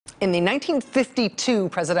In the 1952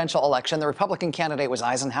 presidential election, the Republican candidate was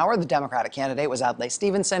Eisenhower. The Democratic candidate was Adlai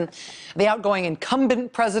Stevenson. The outgoing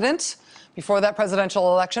incumbent president before that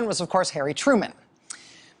presidential election was, of course, Harry Truman.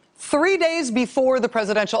 3 days before the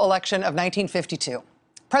presidential election of 1952,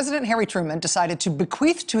 President Harry Truman decided to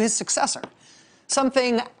bequeath to his successor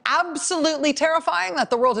something absolutely terrifying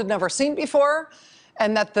that the world had never seen before,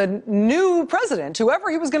 and that the new president,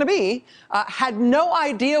 whoever he was going to be, had no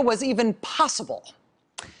idea was even possible.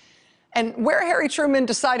 And where Harry Truman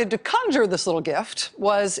decided to conjure this little gift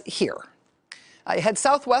was here. You head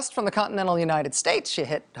southwest from the continental United States, you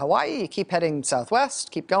hit Hawaii, you keep heading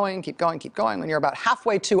southwest, keep going, keep going, keep going. When you're about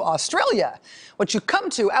halfway to Australia, what you come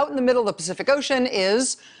to out in the middle of the Pacific Ocean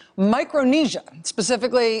is Micronesia,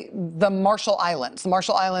 specifically the Marshall Islands. The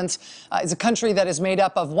Marshall Islands is a country that is made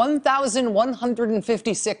up of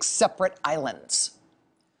 1,156 separate islands.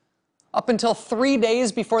 Up until 3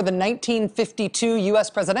 days before the 1952 U.S.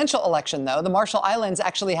 presidential election, though, the Marshall Islands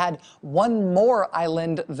actually had one more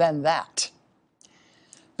island than that.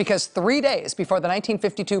 Because 3 days before the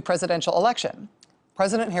 1952 presidential election,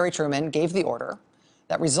 President Harry Truman gave the order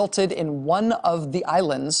that resulted in one of the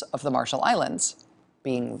islands of the Marshall Islands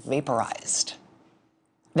being vaporized.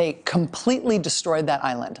 They completely destroyed that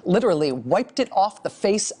island, literally wiped it off the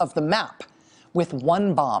face of the map with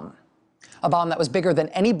one bomb. A bomb that was bigger than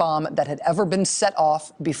any bomb that had ever been set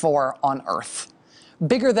off before on Earth.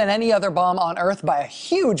 Bigger than any other bomb on Earth by a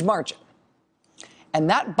huge margin. And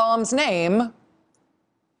that bomb's name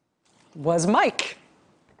was Mike.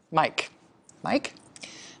 Mike.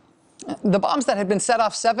 The bombs that had been set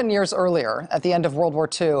off 7 years earlier at the end of World War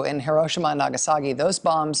II in Hiroshima and Nagasaki, those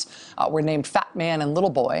bombs were named Fat Man and Little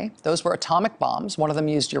Boy. Those were atomic bombs. One of them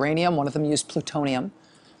used uranium, one of them used plutonium.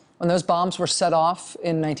 When those bombs were set off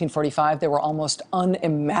in 1945, they were almost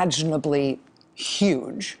unimaginably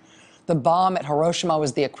huge. The bomb at Hiroshima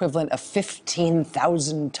was the equivalent of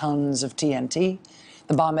 15,000 tons of TNT.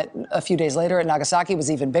 The bomb a few days later at Nagasaki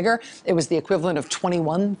was even bigger. It was the equivalent of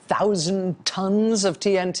 21,000 tons of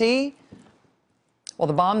TNT. Well,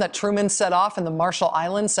 the bomb that Truman set off in the Marshall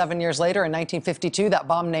Islands 7 years later in 1952, that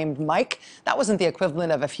bomb named Mike, that wasn't the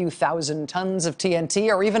equivalent of a few thousand tons of TNT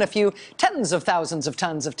or even a few tens of thousands of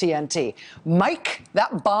tons of TNT. Mike,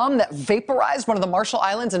 that bomb that vaporized one of the Marshall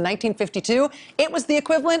Islands in 1952, it was the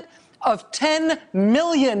equivalent of 10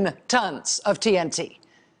 million tons of TNT.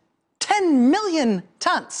 10 million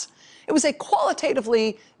tons. It was a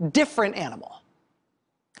qualitatively different animal.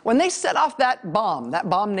 When they set off that bomb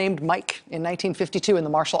named Mike in 1952 in the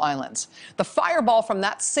Marshall Islands, the fireball from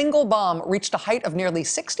that single bomb reached a height of nearly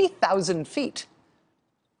 60,000 feet.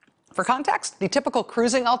 For context, the typical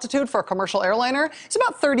cruising altitude for a commercial airliner is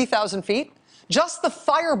about 30,000 feet. Just the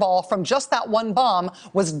fireball from just that one bomb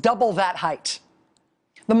was double that height.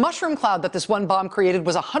 The mushroom cloud that this one bomb created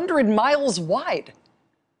was 100 miles wide.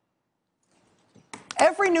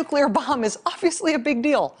 Every nuclear bomb is obviously a big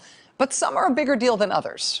deal, but some are a bigger deal than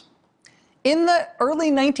others. In the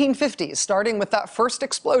early 1950s, starting with that first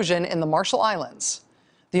explosion in the Marshall Islands,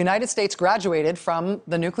 the United States graduated from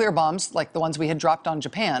the nuclear bombs like the ones we had dropped on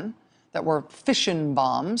Japan, that were fission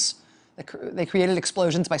bombs. They created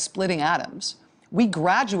explosions by splitting atoms. We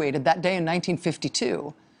graduated that day in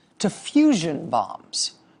 1952 to fusion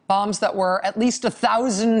bombs. Bombs that were at least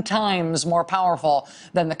 1,000 times more powerful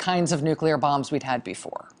than the kinds of nuclear bombs we'd had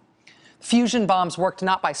before. Fusion bombs worked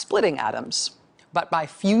not by splitting atoms, but by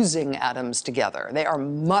fusing atoms together. They are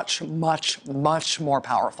much, much, much more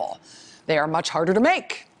powerful. They are much harder to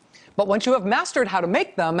make. But once you have mastered how to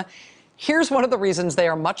make them, here's one of the reasons they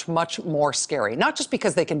are much, much more scary. Not just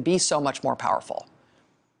because they can be so much more powerful.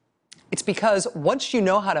 It's because once you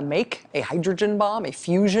know how to make a hydrogen bomb, a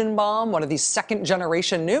fusion bomb, one of these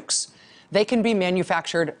second-generation nukes, they can be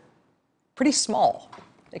manufactured pretty small.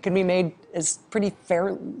 They can be made as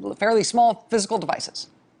fairly small physical devices.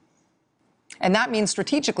 And that means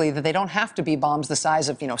strategically that they don't have to be bombs the size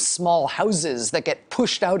of, small houses that get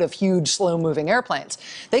pushed out of huge, slow-moving airplanes.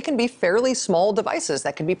 They can be fairly small devices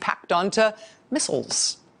that can be packed onto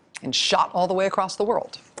missiles and shot all the way across the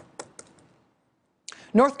world.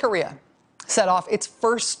 North Korea set off its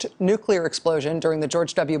first nuclear explosion during the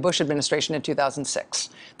George W. Bush administration in 2006.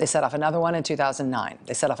 They set off another one in 2009.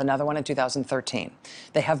 They set off another one in 2013.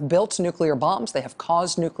 They have built nuclear bombs. They have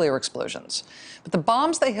caused nuclear explosions. But the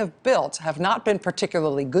bombs they have built have not been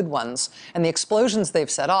particularly good ones, and the explosions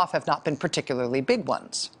they've set off have not been particularly big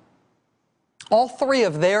ones. All three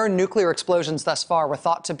of their nuclear explosions thus far were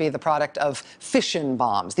thought to be the product of fission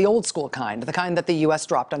bombs, the old school kind, the kind that the U.S.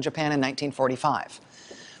 dropped on Japan in 1945.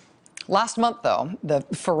 Last month, though, the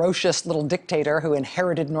ferocious little dictator who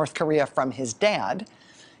inherited North Korea from his dad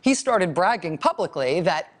He started bragging publicly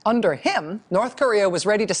that under him, North Korea was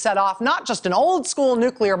ready to set off not just an old school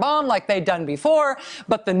nuclear bomb like they'd done before,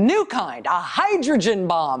 but the new kind, a hydrogen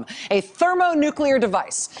bomb, a thermonuclear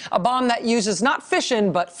device, a bomb that uses not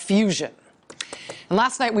fission, but fusion. And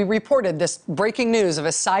last night we reported this breaking news of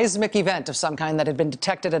a seismic event of some kind that had been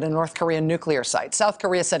detected at a North Korean nuclear site. South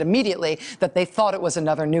Korea said immediately that they thought it was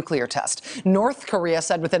another nuclear test. North Korea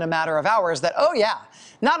said within a matter of hours that, oh yeah,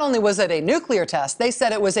 not only was it a nuclear test, they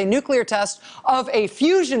said it was a nuclear test of a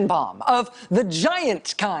fusion bomb, of the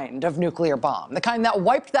giant kind of nuclear bomb, the kind that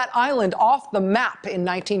wiped that island off the map in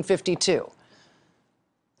 1952.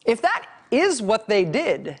 If that is what they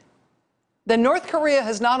did, then North Korea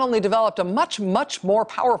has not only developed a much, much more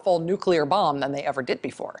powerful nuclear bomb than they ever did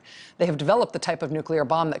before. They have developed the type of nuclear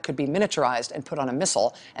bomb that could be miniaturized and put on a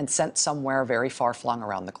missile and sent somewhere very far-flung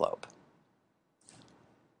around the globe.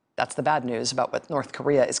 That's the bad news about what North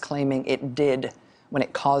Korea is claiming it did when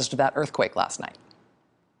it caused that earthquake last night.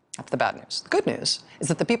 That's the bad news. The good news is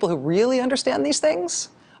that the people who really understand these things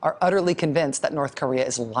are utterly convinced that North Korea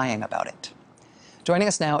is lying about it. Joining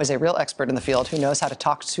us now is a real expert in the field who knows how to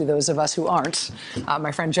talk to those of us who aren't.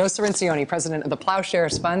 My friend Joe Cirincione, president of the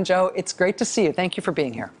Ploughshares Fund. Joe, it's great to see you. Thank you for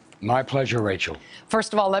being here. My pleasure, Rachel.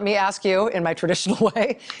 First of all, let me ask you, in my traditional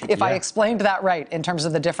way, if I explained that right in terms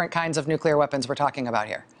of the different kinds of nuclear weapons we're talking about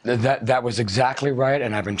here. That was exactly right,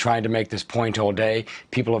 and I've been trying to make this point all day.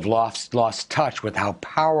 People have lost touch with how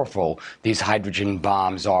powerful these hydrogen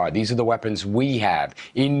bombs are. These are the weapons we have,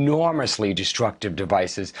 enormously destructive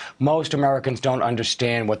devices. Most Americans don't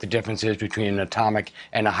understand what the difference is between an atomic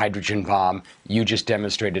and a hydrogen bomb. You just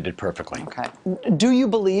demonstrated it perfectly. Okay. Do you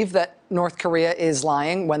believe that North Korea is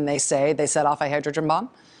lying when they say they set off a hydrogen bomb?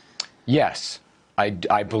 Yes.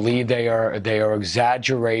 I believe they are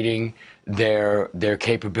exaggerating their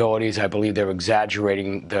capabilities. I believe they're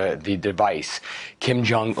exaggerating the device. Kim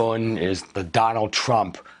Jong-un is the Donald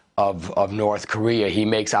Trump of North Korea. He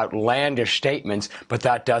makes outlandish statements, but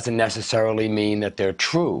that doesn't necessarily mean that they're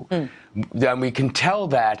true. And we can tell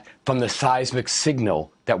that from the seismic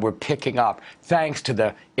signal that we're picking up, thanks to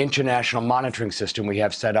the international monitoring system we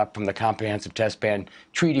have set up from the Comprehensive Test Ban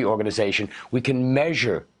Treaty Organization. We can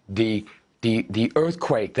measure the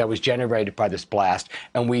earthquake that was generated by this blast,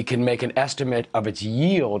 and we can make an estimate of its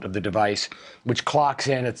yield of the device, which clocks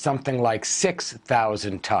in at something like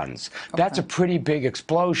 6,000 tons. Okay. That's a pretty big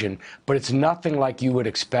explosion, but it's nothing like you would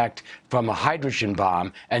expect from a hydrogen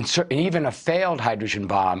bomb, and even a failed hydrogen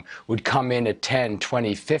bomb would come in at 10,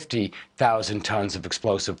 20, 50,000 tons of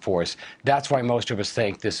explosive force. That's why most of us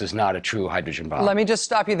think this is not a true hydrogen bomb. Let me just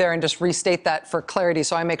stop you there and just restate that for clarity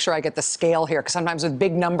so I make sure I get the scale here, because sometimes with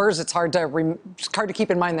big numbers, it's hard to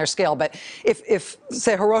keep in mind their scale. But if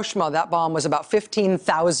say, Hiroshima, that bomb was about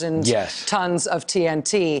 15,000 tons of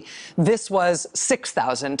TNT, this was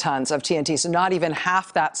 6,000 tons of TNT, so not even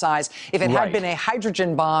half that size. If it had been a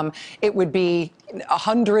hydrogen bomb, it would be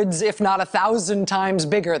hundreds, if not 1,000 times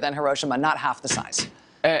bigger than Hiroshima, not half the size.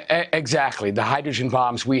 Exactly. The hydrogen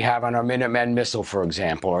bombs we have on our Minuteman missile, for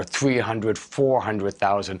example, are 300,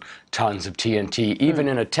 400,000 tons of TNT. Even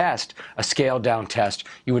in a test, a scaled-down test,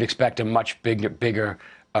 you would expect a much bigger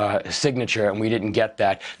signature, and we didn't get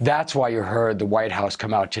that. That's why you heard the White House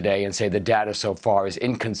come out today and say the data so far is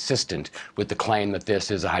inconsistent with the claim that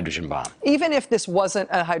this is a hydrogen bomb. Even if this wasn't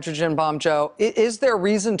a hydrogen bomb, Joe, is there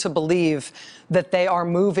reason to believe that they are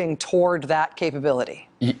moving toward that capability?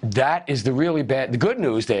 That is the really bad. The good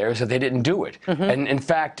news there is that they didn't do it. And in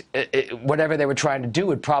fact, whatever they were trying to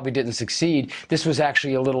do, it probably didn't succeed. This was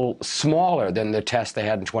actually a little smaller than the test they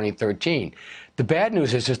had in 2013. The bad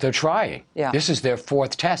news is that they're trying. This is their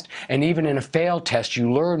fourth test. And even in a failed test,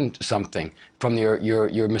 you learn something from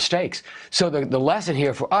your mistakes. So the lesson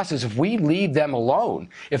here for us is if we leave them alone,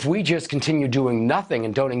 if we just continue doing nothing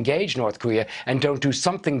and don't engage North Korea and don't do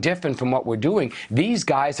something different from what we're doing, these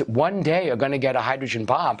guys one day are going to get a hydrogen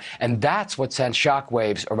bomb. And that's what sent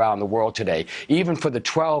shockwaves around the world today. Even for the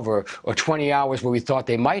 12 or 20 hours where we thought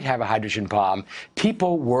they might have a hydrogen bomb,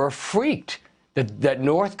 people were freaked that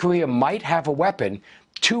North Korea might have a weapon,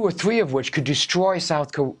 2 or 3 of which could destroy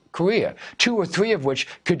South Korea, 2 or 3 of which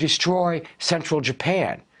could destroy central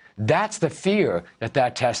Japan. That's the fear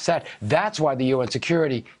that test set. That's why the UN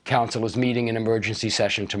Security Council is meeting in emergency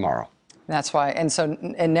session tomorrow. That's why.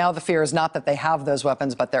 And now the fear is not that they have those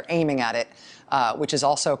weapons, but they're aiming at it, which is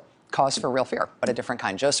also cause for real fear, but a different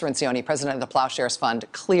kind. Joe Cirincione, president of the Ploughshares Fund,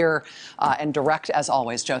 clear and direct as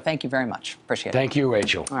always. Joe, thank you very much. Appreciate it. Thank you,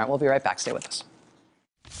 Rachel. All right, we'll be right back. Stay with us.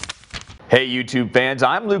 Hey YouTube fans,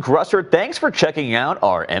 I'm Luke Russer. Thanks for checking out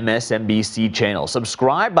our MSNBC channel.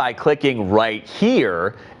 Subscribe by clicking right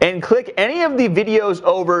here and click any of the videos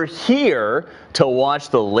over here to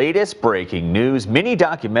watch the latest breaking news, mini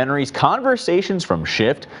documentaries, conversations from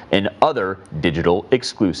Shift, and other digital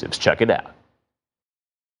exclusives. Check it out.